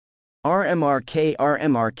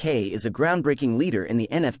RMRK is a groundbreaking leader in the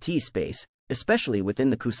NFT space, especially within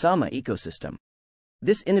the Kusama ecosystem.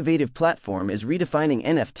 This innovative platform is redefining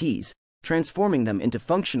NFTs, transforming them into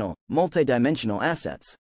functional, multidimensional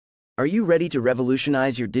assets. Are you ready to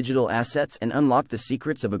revolutionize your digital assets and unlock the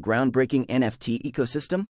secrets of a groundbreaking NFT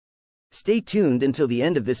ecosystem? Stay tuned until the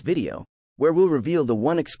end of this video, where we'll reveal the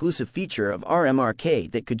one exclusive feature of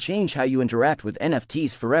RMRK that could change how you interact with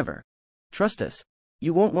NFTs forever. Trust us,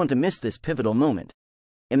 you won't want to miss this pivotal moment.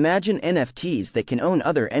 Imagine NFTs that can own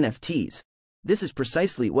other NFTs. This is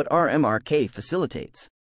precisely what RMRK facilitates.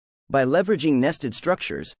 By leveraging nested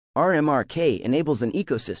structures, RMRK enables an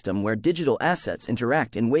ecosystem where digital assets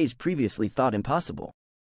interact in ways previously thought impossible.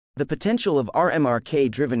 The potential of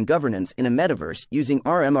RMRK-driven governance in a metaverse using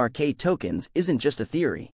RMRK tokens isn't just a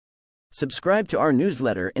theory. Subscribe to our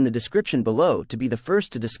newsletter in the description below to be the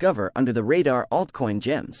first to discover under-the-radar altcoin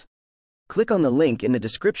gems. Click on the link in the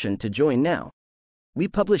description to join now. We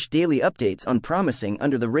publish daily updates on promising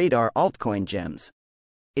under-the-radar altcoin gems.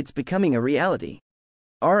 It's becoming a reality.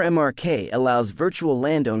 RMRK allows virtual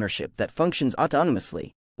land ownership that functions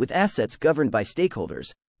autonomously, with assets governed by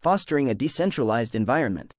stakeholders, fostering a decentralized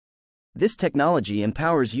environment. This technology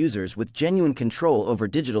empowers users with genuine control over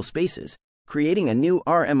digital spaces, creating a new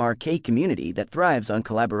RMRK community that thrives on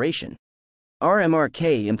collaboration.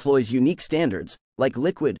 RMRK employs unique standards, like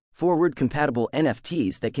liquid, forward-compatible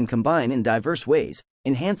NFTs that can combine in diverse ways,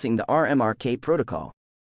 enhancing the RMRK protocol.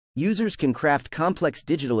 Users can craft complex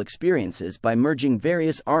digital experiences by merging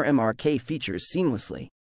various RMRK features seamlessly.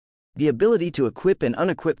 The ability to equip and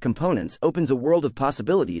unequip components opens a world of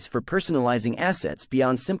possibilities for personalizing assets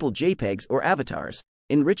beyond simple JPEGs or avatars,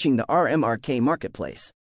 enriching the RMRK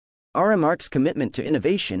marketplace. RMRK's commitment to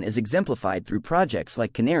innovation is exemplified through projects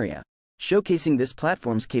like Canaria, showcasing this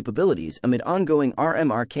platform's capabilities amid ongoing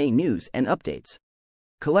RMRK news and updates.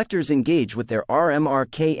 Collectors engage with their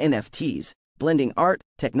RMRK NFTs, blending art,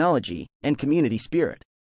 technology, and community spirit.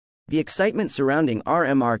 The excitement surrounding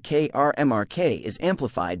RMRK is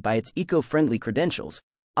amplified by its eco-friendly credentials,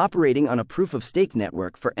 operating on a proof-of-stake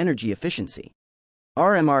network for energy efficiency.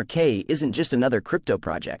 RMRK isn't just another crypto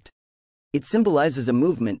project. It symbolizes a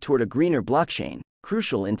movement toward a greener blockchain,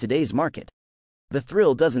 crucial in today's market. The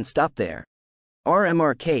thrill doesn't stop there.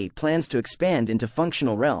 RMRK plans to expand into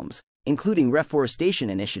functional realms, including reforestation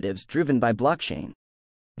initiatives driven by blockchain.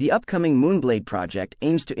 The upcoming Moonblade project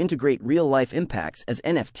aims to integrate real-life impacts as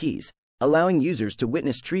NFTs, allowing users to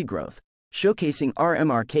witness tree growth, showcasing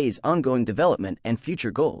RMRK's ongoing development and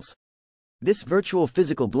future goals. This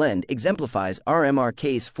virtual-physical blend exemplifies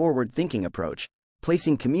RMRK's forward-thinking approach,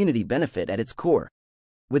 placing community benefit at its core.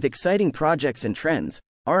 With exciting projects and trends,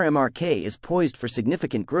 RMRK is poised for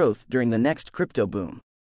significant growth during the next crypto boom.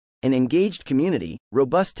 An engaged community,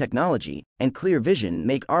 robust technology, and clear vision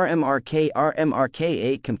make RMRK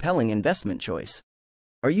a compelling investment choice.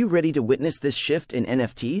 Are you ready to witness this shift in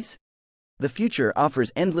NFTs? The future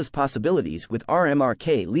offers endless possibilities with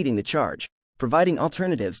RMRK leading the charge, providing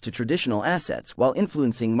alternatives to traditional assets while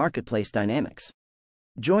influencing marketplace dynamics.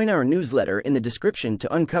 Join our newsletter in the description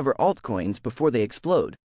to uncover altcoins before they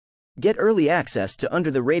explode. Get early access to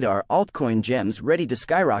under-the-radar altcoin gems ready to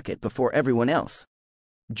skyrocket before everyone else.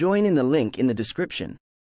 Join in the link in the description.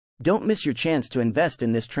 Don't miss your chance to invest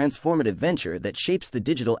in this transformative venture that shapes the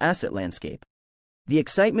digital asset landscape. The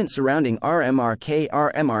excitement surrounding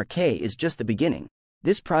RMRK is just the beginning.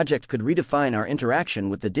 This project could redefine our interaction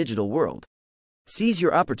with the digital world. Seize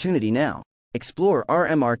your opportunity now. Explore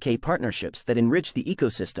RMRK partnerships that enrich the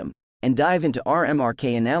ecosystem, and dive into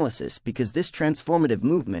RMRK analysis because this transformative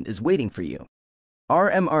movement is waiting for you.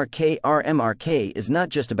 RMRK is not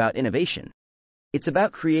just about innovation. It's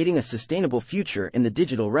about creating a sustainable future in the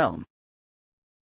digital realm.